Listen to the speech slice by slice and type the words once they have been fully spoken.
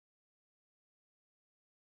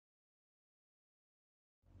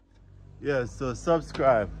Yeah, so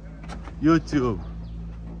subscribe. YouTube,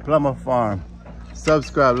 Plumber Farm.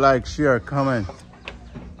 Subscribe, like, share, comment,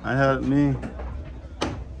 and help me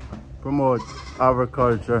promote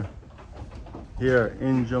agriculture here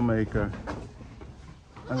in Jamaica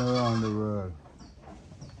and around the world.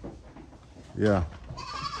 Yeah.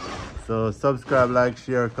 So subscribe, like,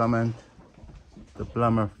 share, comment. The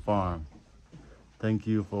Plumber Farm. Thank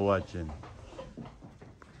you for watching.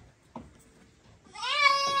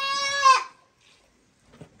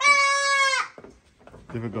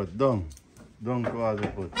 Difficult. Down towards the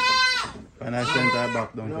foot. And I sent her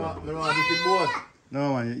back down.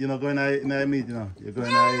 No man, you're not going to meet, you know. You're going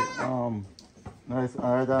to right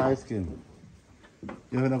on ice skin.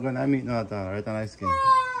 You're not going to meet no at all, right on ice skin.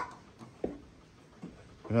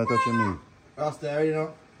 You're not touching meat. Rasta, you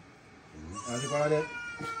know. How's it going?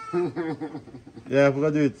 Yeah, if we're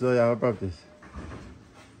going to do it, so yeah, we'll practice.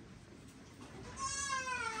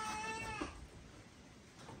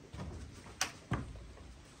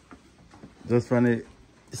 Just from the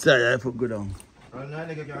side, I put go down.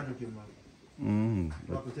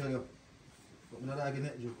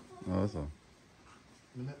 Also.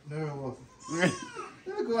 Nervous.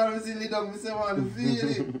 Look what I'm seeing, dog. I say, man, feel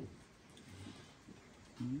it.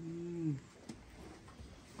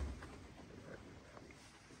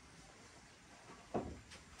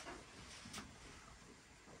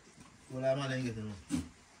 Well, I'm not get it.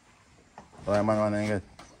 Oh, I'm not going to get.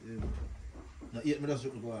 Not yet, me just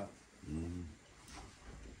look go out.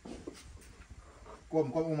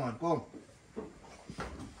 Come, woman, come.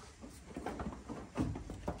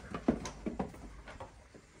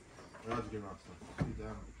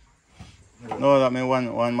 No, that means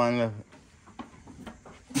one man left.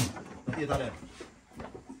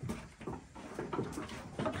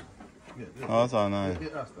 Oh, that's all nice.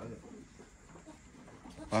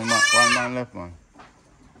 One man left, man.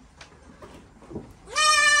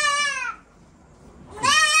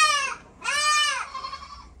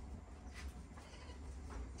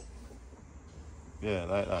 Yeah,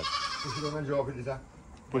 like that. Push it down and drop it,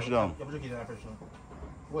 Push it down. Push it down first.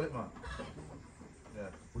 Hold it, man. Yeah.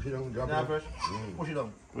 Push it down, drop it first. Push it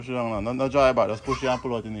down. Push it down now. Don't dry it back. Just push it and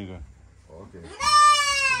pull out the nigger. Okay.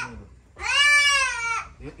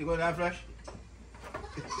 You going to have flash?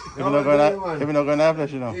 If you're not going to have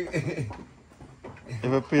flash, you know. If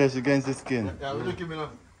it pierces against the skin. Yeah, we're looking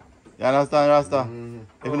now. You understand, Rasta?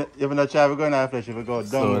 If you're not try, we're going to have flesh. If we go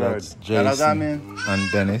downward. So that's Jason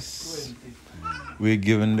and Dennis. We're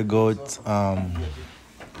giving the goat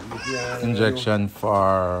injection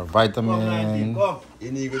for vitamin and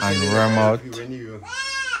worm out.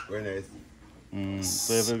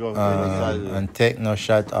 So if we go and take no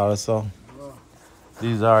shot also.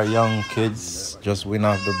 These are young kids, just win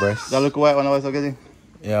off the breast. That look white one I was getting?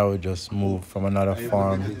 Yeah, we just moved from another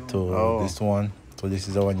farm to this one. So this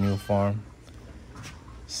is our new farm.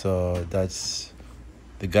 So that's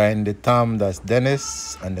the guy in the thumb, that's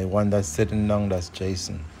Dennis, and the one that's sitting down, that's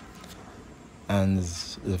Jason. And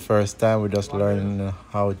the first time we just learning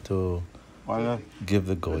how to give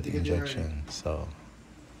the goat injection. So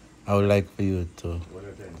I would like for you to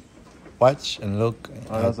watch and look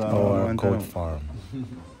at our goat farm.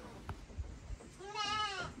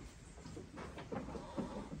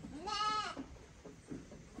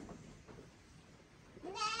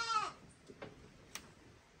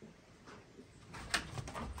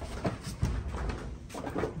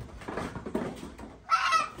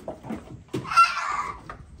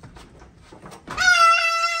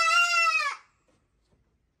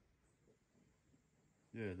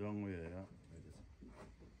 Yeah, long way, yeah.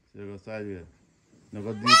 So you go sideways. No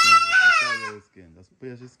go deep, no. Go sideways with skin. Just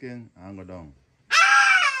pierce the skin and go down.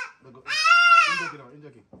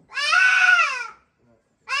 Inject it.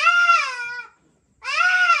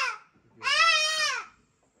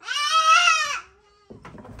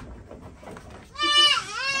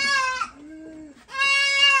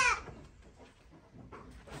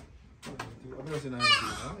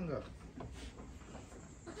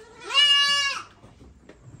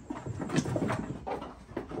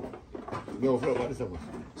 No, what is that?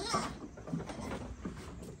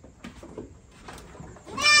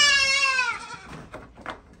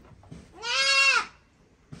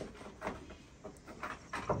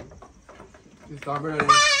 Stop it.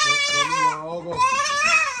 All go.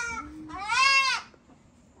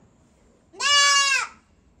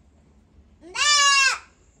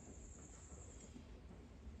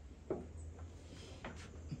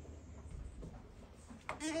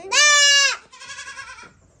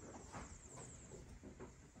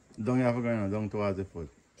 Don't you have to go now, down towards the foot.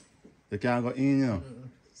 You can't go in, you know.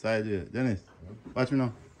 Sideways. Dennis, watch me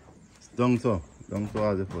now. Down so, down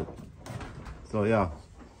towards the foot. So yeah.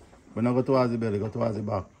 But now go towards the belly, go towards the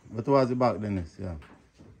back. Go towards the back, Dennis, yeah.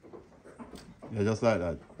 Yeah, just like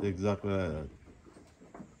that. Exactly like that.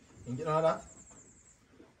 You get all that?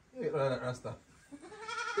 You get all that rasta.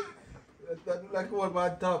 That look like one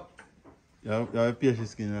bad top. You have pierce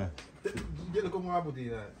skin, right? Get the come on put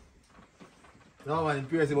it right. No man,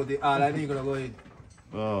 pierce about it all I need gonna go in.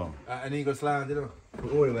 Oh. I need to slant, you know.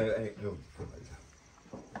 Oh, no.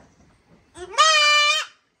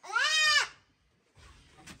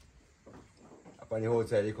 Up on the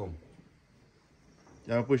outside you come.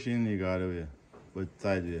 You have to push in the all the way, but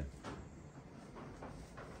side way. You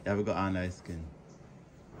have to go on nice skin.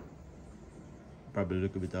 Probably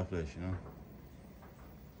look a bit of flesh, you know.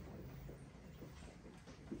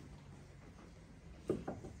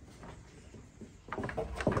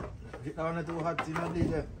 I want to do hot in on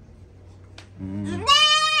there.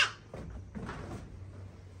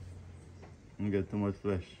 You get too much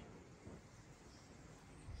flesh.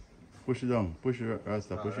 Push it down, push it,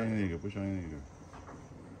 Rasta, push on your nigga, push on your nigga.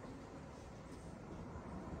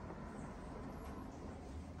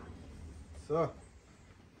 So,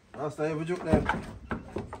 Rasta, you have a joke them.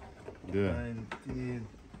 Yeah. 19,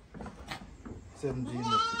 17.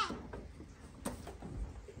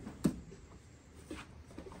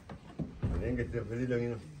 I didn't get the very long, you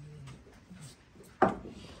know.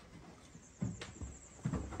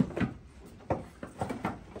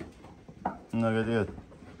 No, get it.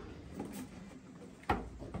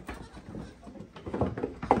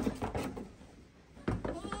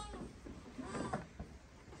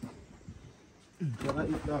 Can I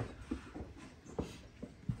eat that?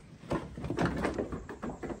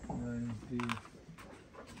 19.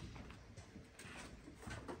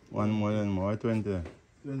 One more than more, 20.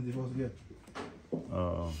 20 first get.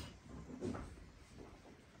 Oh.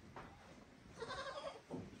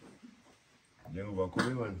 Young one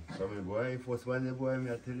coming one. Come boy, first one the boy,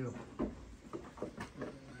 me I tell you.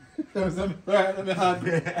 Right, let me hard.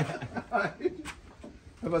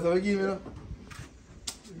 That's what I give you, know.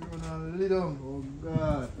 You're gonna lay down. Oh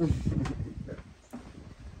God.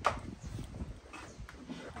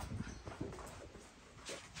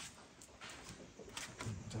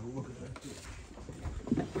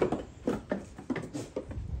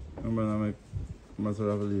 I'm gonna make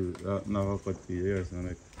myself leave that now cut for years and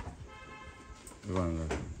make the one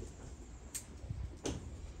that.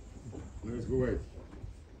 Let's go wait.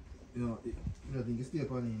 You know, I think you stay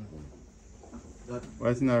upon it, you know. That, Why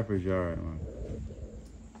it's in our fridge, alright, man.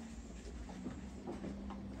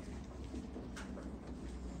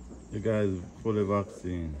 You guys fully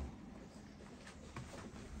vaccine.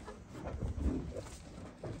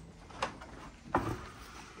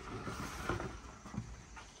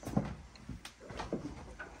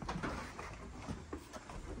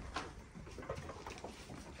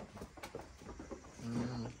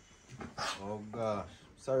 oh gosh.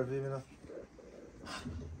 Sorry for you, you know.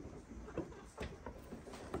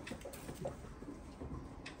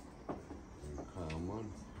 Come on.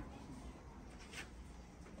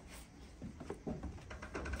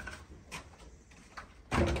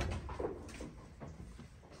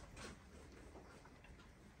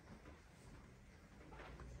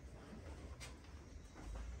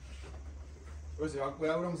 Where's your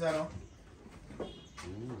where I'm saying now?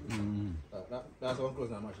 Mm. That's one close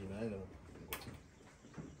that machine, I know.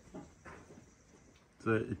 So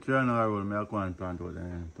it's an hour old, I can't plant out the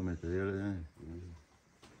tomato, really.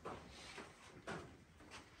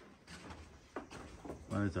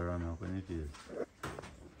 When it's around now, when it is.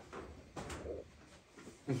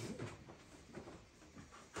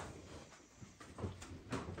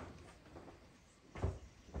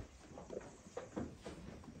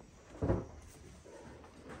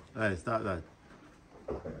 Alright, start that.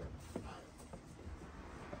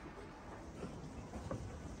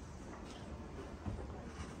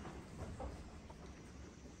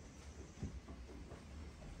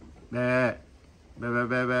 Bé,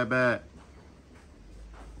 bé.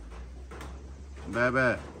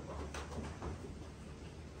 Bé.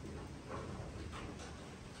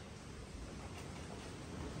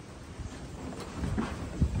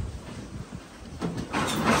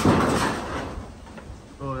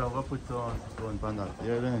 Oh, yeah, we'll put stone on that.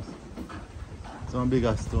 Yeah, Dennis. Some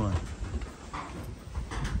bigger stone.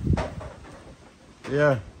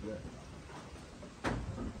 Yeah.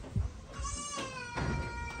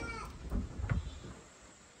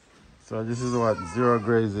 So this is what zero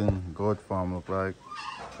grazing goat farm look like.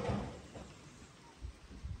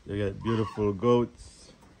 You get beautiful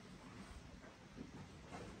goats,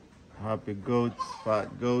 happy goats,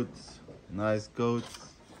 fat goats, nice goats.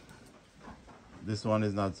 This one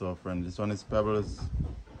is not so friendly. This one is Pebbles.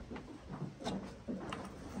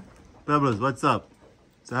 Pebbles, what's up?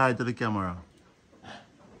 Say hi to the camera.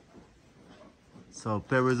 So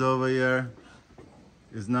Pebbles over here.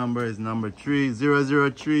 His number is number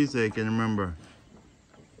 3003, so you can remember.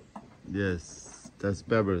 Yes, that's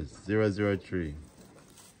Pebbles 003.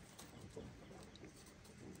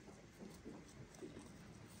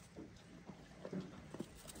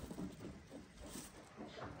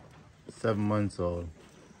 $7 old.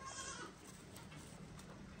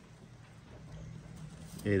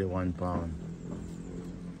 81 pounds.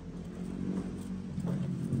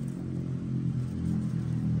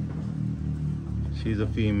 She's a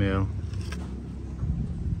female.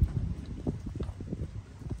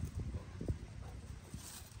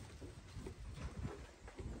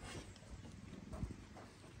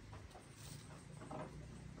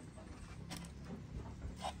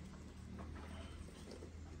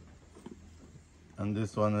 And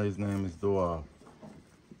this one, his name is Dwarf.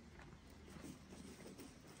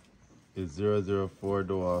 It's 004,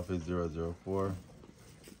 Dwarf is 004.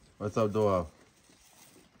 What's up, Dwarf?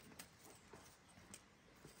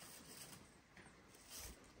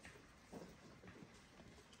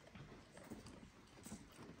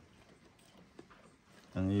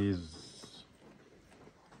 And he's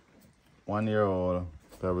 1 year old.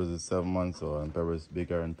 Pebbles is 7 months old, and Pebbles is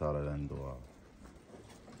bigger and taller than Dwarf.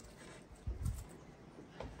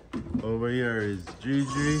 Over here is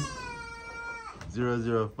Gigi,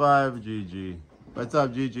 005 Gigi. What's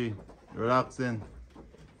up, Gigi? Relaxing?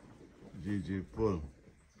 Gigi full.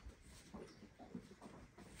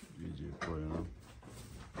 Gigi full, you know?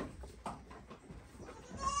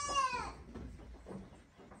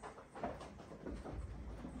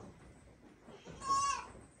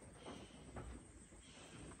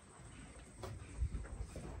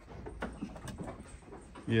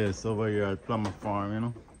 Yes, over here at Plumber Farm, you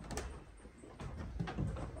know?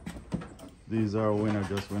 These are winners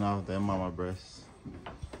just went off their mama breast.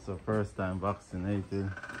 It's the first time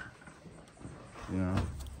vaccinated. You know,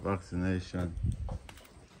 vaccination.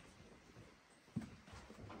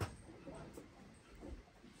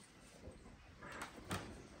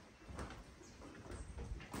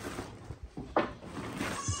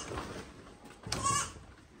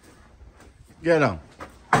 Get down.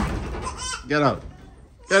 Get up.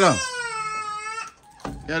 Get down.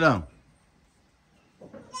 Get down.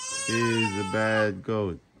 He's a bad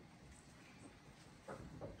goat.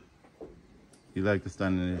 He like to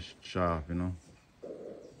stand in his shop, you know.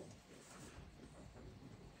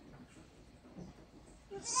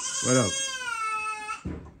 What up?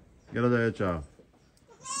 Get out of your shop.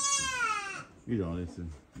 You don't listen.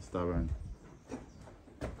 You're stubborn.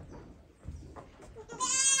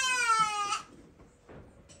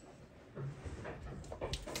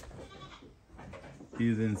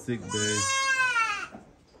 He's in sick bay.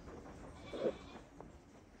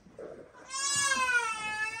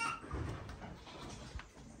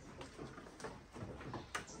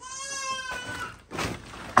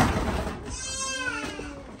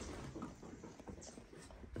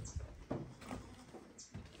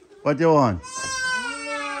 What you want?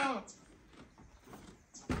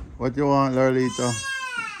 What you want, Lolita?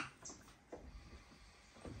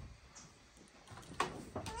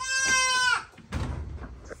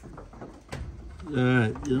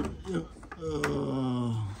 Alright,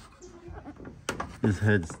 oh. His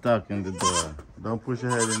head stuck in the door. Don't push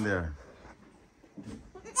your head in there.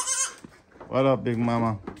 What up, big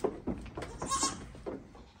mama?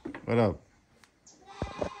 What up?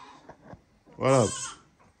 What up?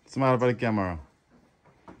 Smile for the camera.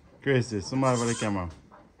 Gracie, smile for the camera.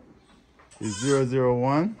 It's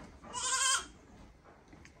 001.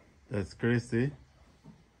 That's Gracie.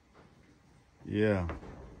 Yeah.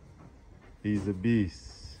 He's a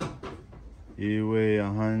beast. He weighs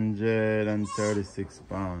 136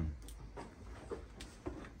 pounds.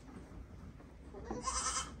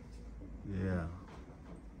 Yeah.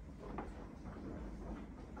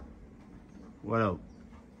 What up?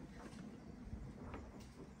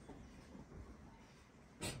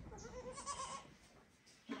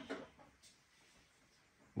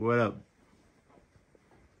 What up?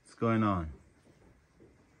 What's going on?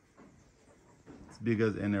 It's big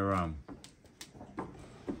as any ram.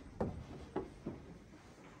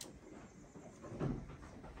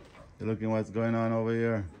 You looking what's going on over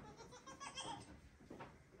here?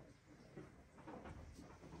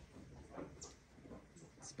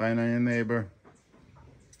 Spying on your neighbor.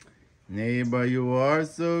 Neighbor, you are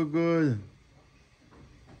so good.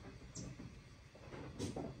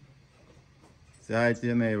 Say hi to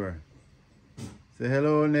your neighbor. Say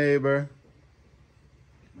hello, neighbor.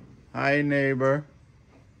 Hi, neighbor.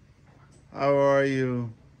 How are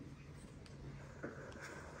you?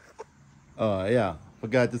 Oh, yeah.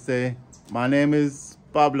 Forgot to say, my name is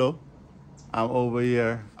Pablo. I'm over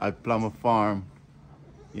here at Plumber Farm,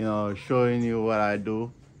 you know, showing you what I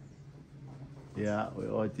do. Yeah,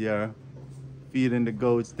 we're out here feeding the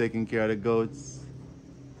goats, taking care of the goats.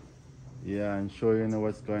 Yeah, and showing you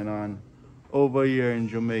what's going on over here in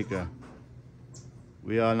Jamaica.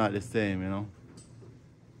 We are not the same, you know.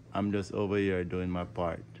 I'm just over here doing my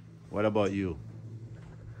part. What about you?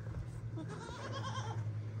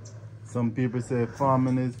 Some people say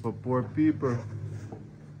farming is for poor people.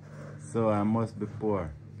 So I must be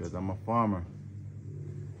poor because I'm a farmer.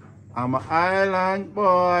 I'm an island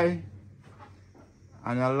boy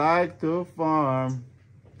and I like to farm.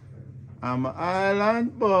 I'm an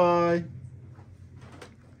island boy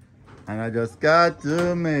and I just got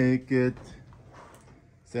to make it.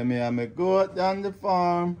 Say me I'm a goat on the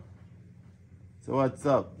farm. So what's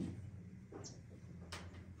up?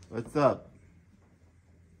 What's up?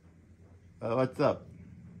 What's up?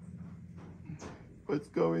 What's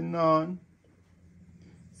going on?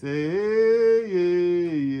 Say hey,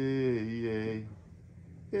 hey, hey,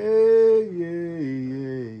 hey, hey,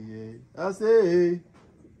 hey, hey. I say,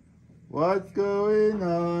 what's going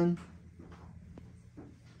on?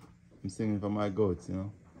 I'm singing for my goats, you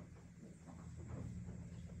know.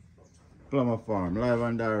 Plumber Farm, live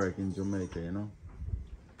and direct in Jamaica, you know.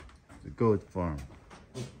 The goat farm.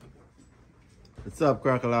 What's up,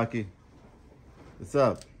 Crakalaki? What's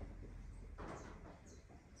up?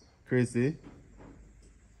 Chrissy?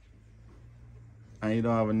 And you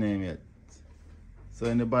don't have a name yet. So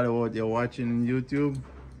anybody out there watching on YouTube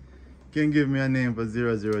can give me a name for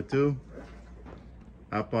 002.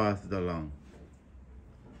 I'll pass it along.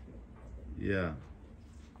 Yeah.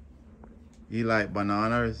 He like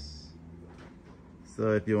bananas.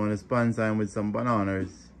 So if you want to sponsor him with some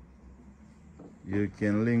bananas, you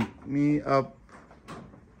can link me up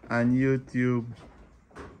on YouTube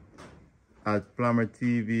at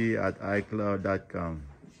plumbertv@icloud.com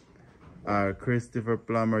or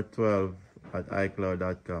ChristopherPlumber12 at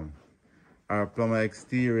icloud.com or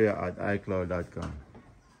plumberexterior@icloud.com.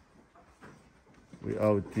 We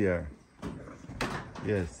out here.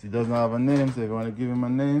 Yes, he doesn't have a name, so if you want to give him a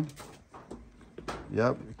name,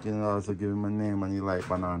 yep, you can also give him a name and he like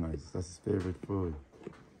bananas. That's his favorite food.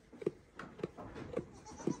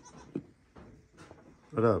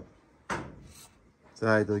 What up? Say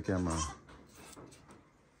hi to the camera.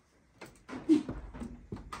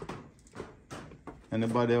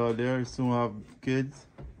 Anybody out there soon have kids?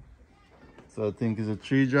 So I think it's a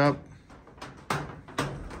tree drop.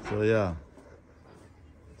 So yeah.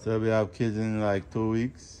 So we have kids in like 2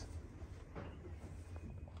 weeks.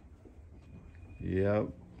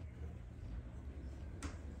 Yep.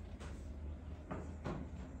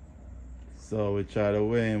 So we try to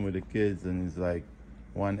weigh him with the kids and he's like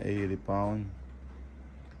 180 pounds.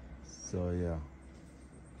 So yeah.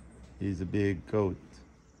 He's a big goat.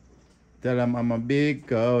 Tell him I'm a big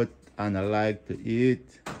goat and I like to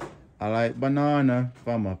eat. I like banana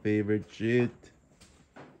for my favorite treat.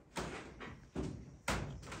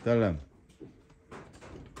 Tell him.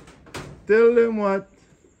 Tell him what?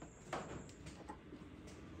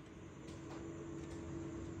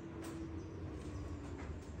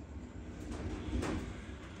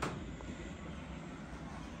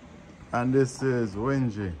 And this is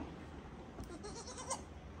Wenji.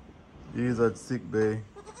 He's at sick bay.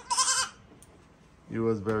 He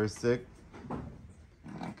was very sick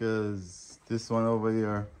because this one over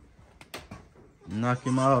here knocked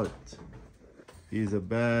him out. He's a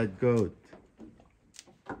bad goat.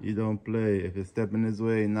 You don't play. If you step in his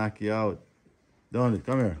way, he knock you out. Don't it?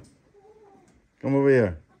 Come here. Come over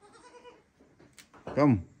here.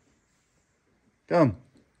 Come. Come.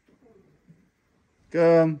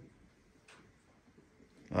 Come.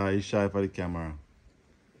 Ah, he's shy for the camera.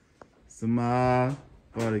 Smile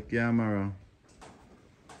for the camera.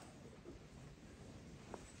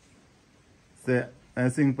 Say, I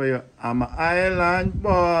sing for you. I'm an island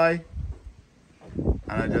boy. And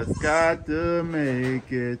I just got to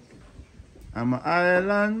make it. I'm an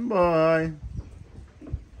island boy.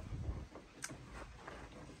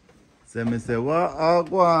 Say me say, what? Oh,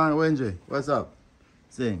 go on, Wenji. What's up?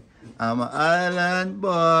 Sing. I'm an island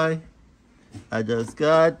boy. I just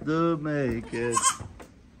got to make it.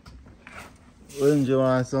 Wenji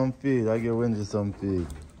want some feed. I give Wenji some feed.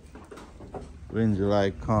 Wenji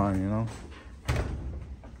like corn, you know?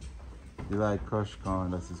 He like crushed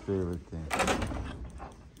corn. That's his favorite thing.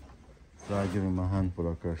 So I give him a handful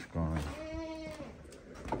of crushed corn.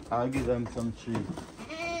 I'll give them some treats.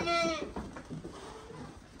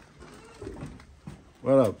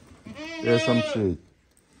 What up? Here's some treat.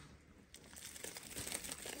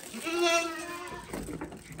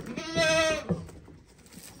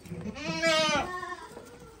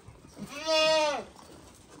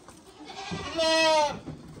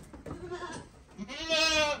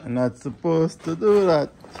 I'm not supposed to do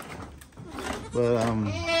that. But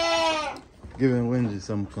I'm giving Wendy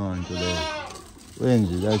some corn today.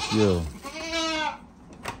 Wendy, that's you.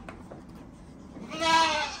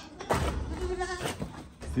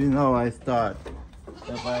 See now I start.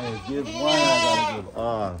 If I give one, I gotta give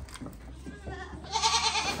all.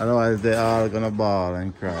 Otherwise they all gonna bawl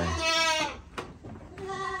and cry.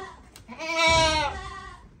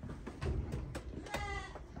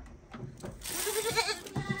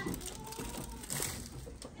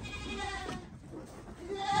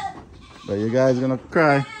 But you guys gonna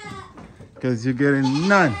cry because you're getting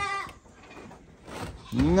none.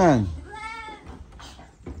 None.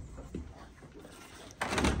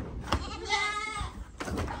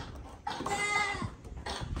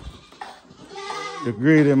 You're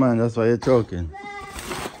greedy, man. That's why you're choking.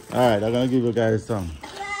 Alright, I'm gonna give you guys some.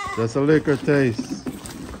 Just a little taste.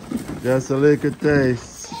 Just a little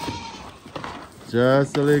taste.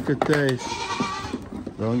 Just a little taste.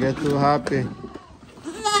 Don't get too happy.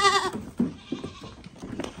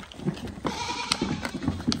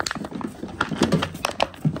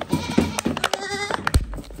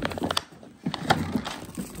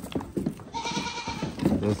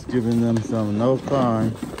 Just giving them some no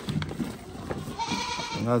corn.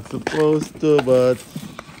 I'm not supposed to, but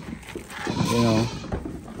you know,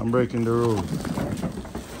 I'm breaking the rules.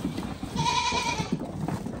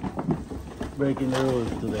 Breaking the rules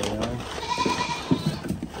today, you know.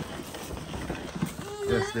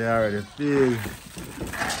 Yes, they already feel.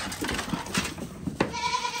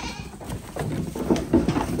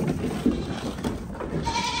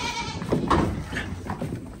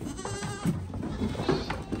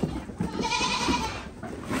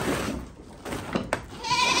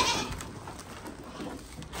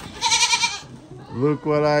 Look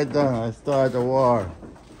what I done. I started a war.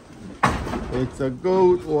 It's a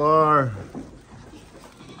goat war.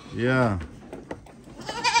 Yeah.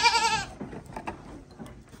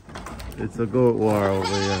 It's a goat war over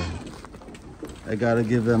here. I gotta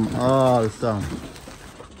give them all some.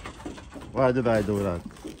 Why did I do that?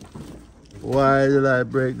 Why did I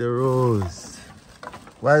break the rules?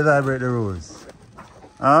 Why did I break the rules?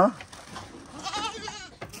 Huh?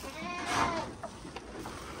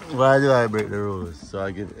 Why did I break the rules? So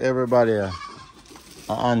I give everybody a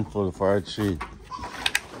handful for a treat.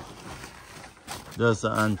 Just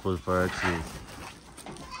a handful for a treat.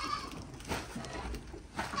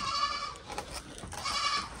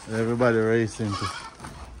 Everybody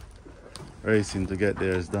racing to get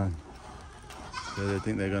theirs done. So they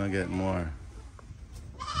think they're gonna get more.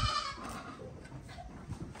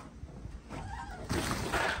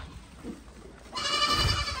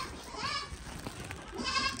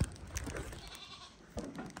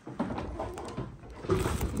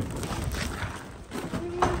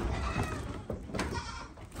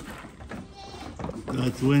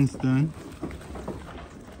 That's Winston.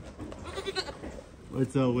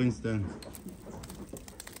 What's up, Winston?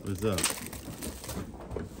 What's up?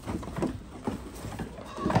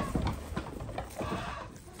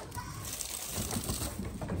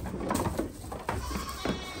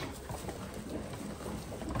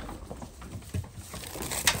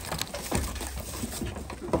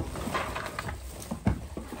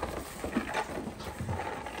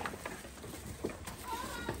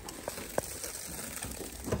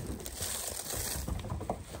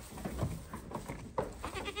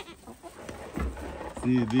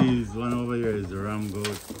 See, these one over here is the ram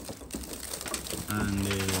goat, and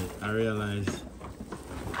I realize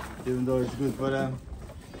even though it's good for them,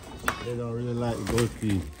 they don't really like the goat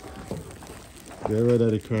feed. They're rather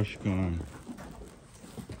the crushed corn.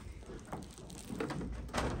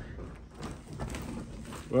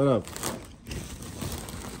 What up?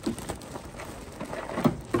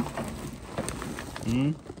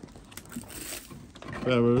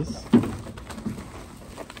 Pebbles.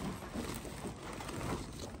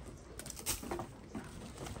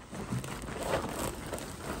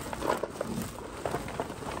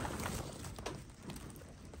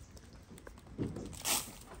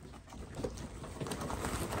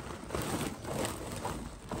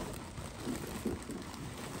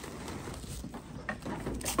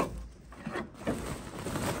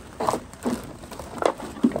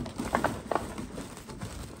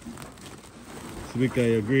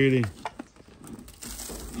 Because you're greedy.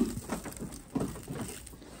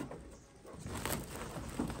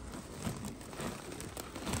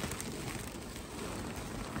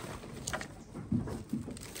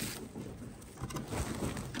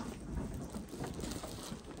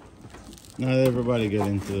 Not everybody get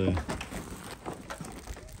into it.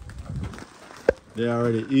 They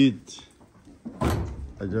already eat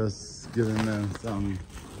I just giving them some,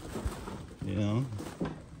 you know.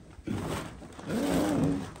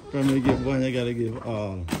 When you give one, you gotta give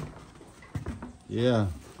all. Yeah.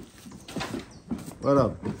 What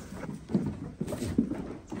up?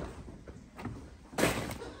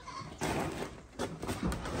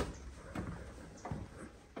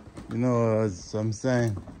 You know, as I'm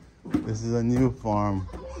saying, this is a new farm,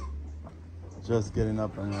 just getting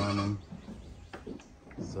up and running.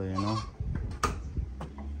 So, you know,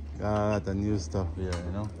 got a lot of new stuff here,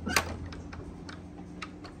 you know.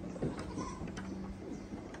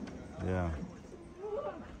 Yeah.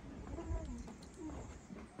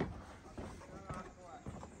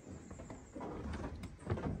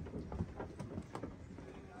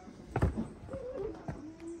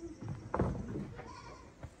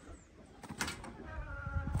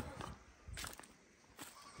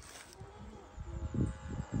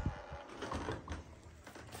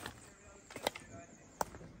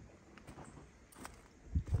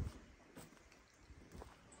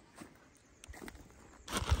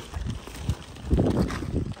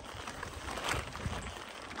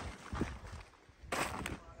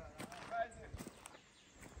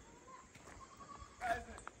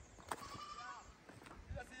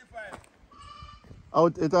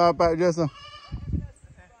 Out it all back Jason.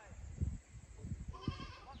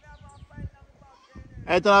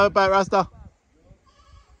 It all back Rasta.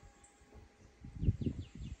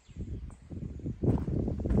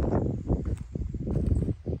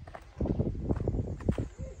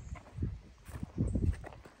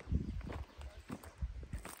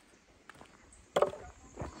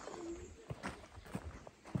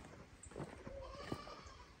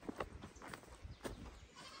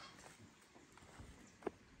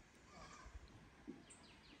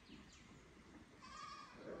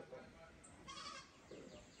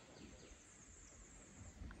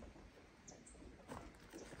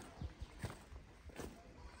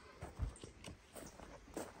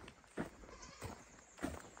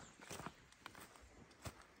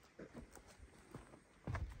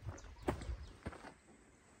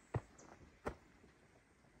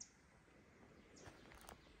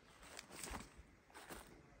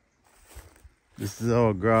 This is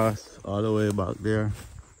our grass all the way back there.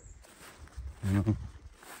 You know.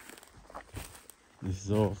 This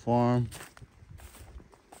is our farm.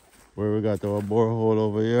 Where we got our borehole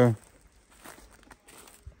over here.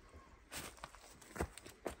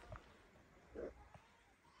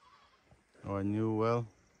 Our new well.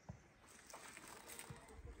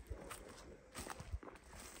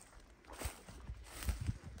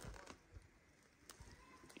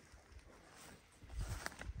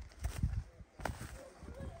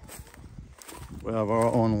 We have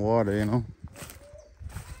our own water, you know.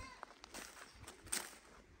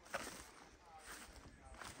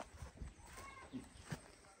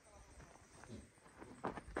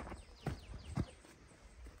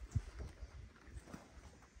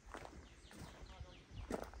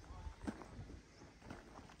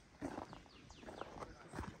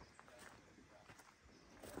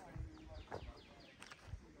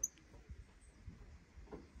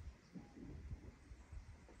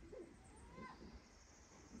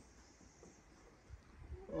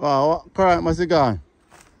 Wow, what current must have gone?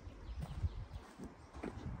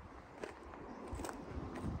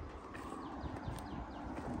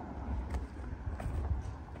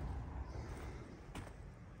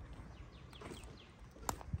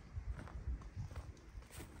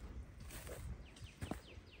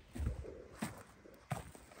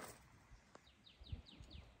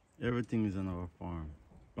 Everything is on our farm.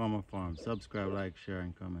 Plumber Farm. Subscribe, like, share,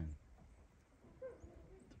 and comment. The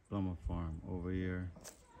Plumber Farm over here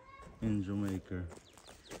in Jamaica.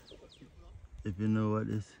 If you know what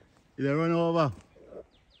this. Did I run over?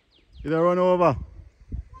 Did I run over?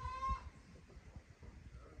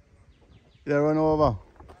 Did I run over?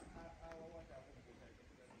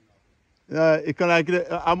 Yeah, it can like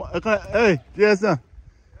hey, Jason.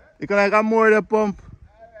 You can like I'm more the pump.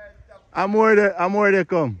 I'm more the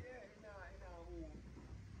come.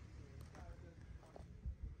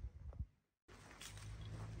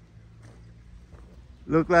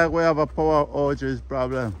 Look like we have a power outage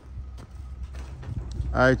problem.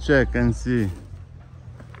 I check and see.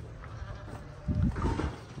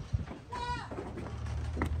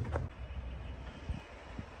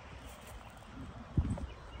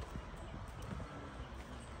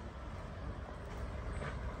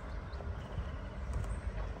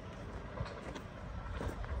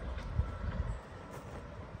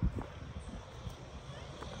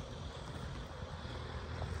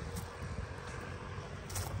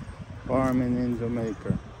 Farming in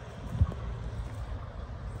Jamaica.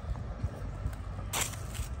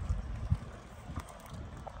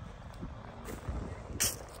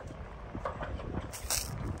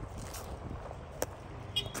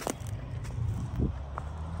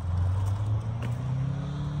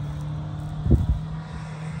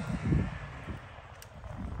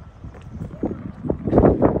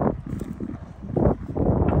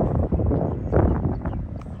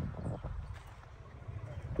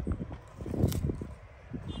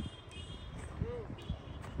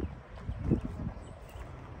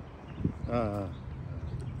 Ah.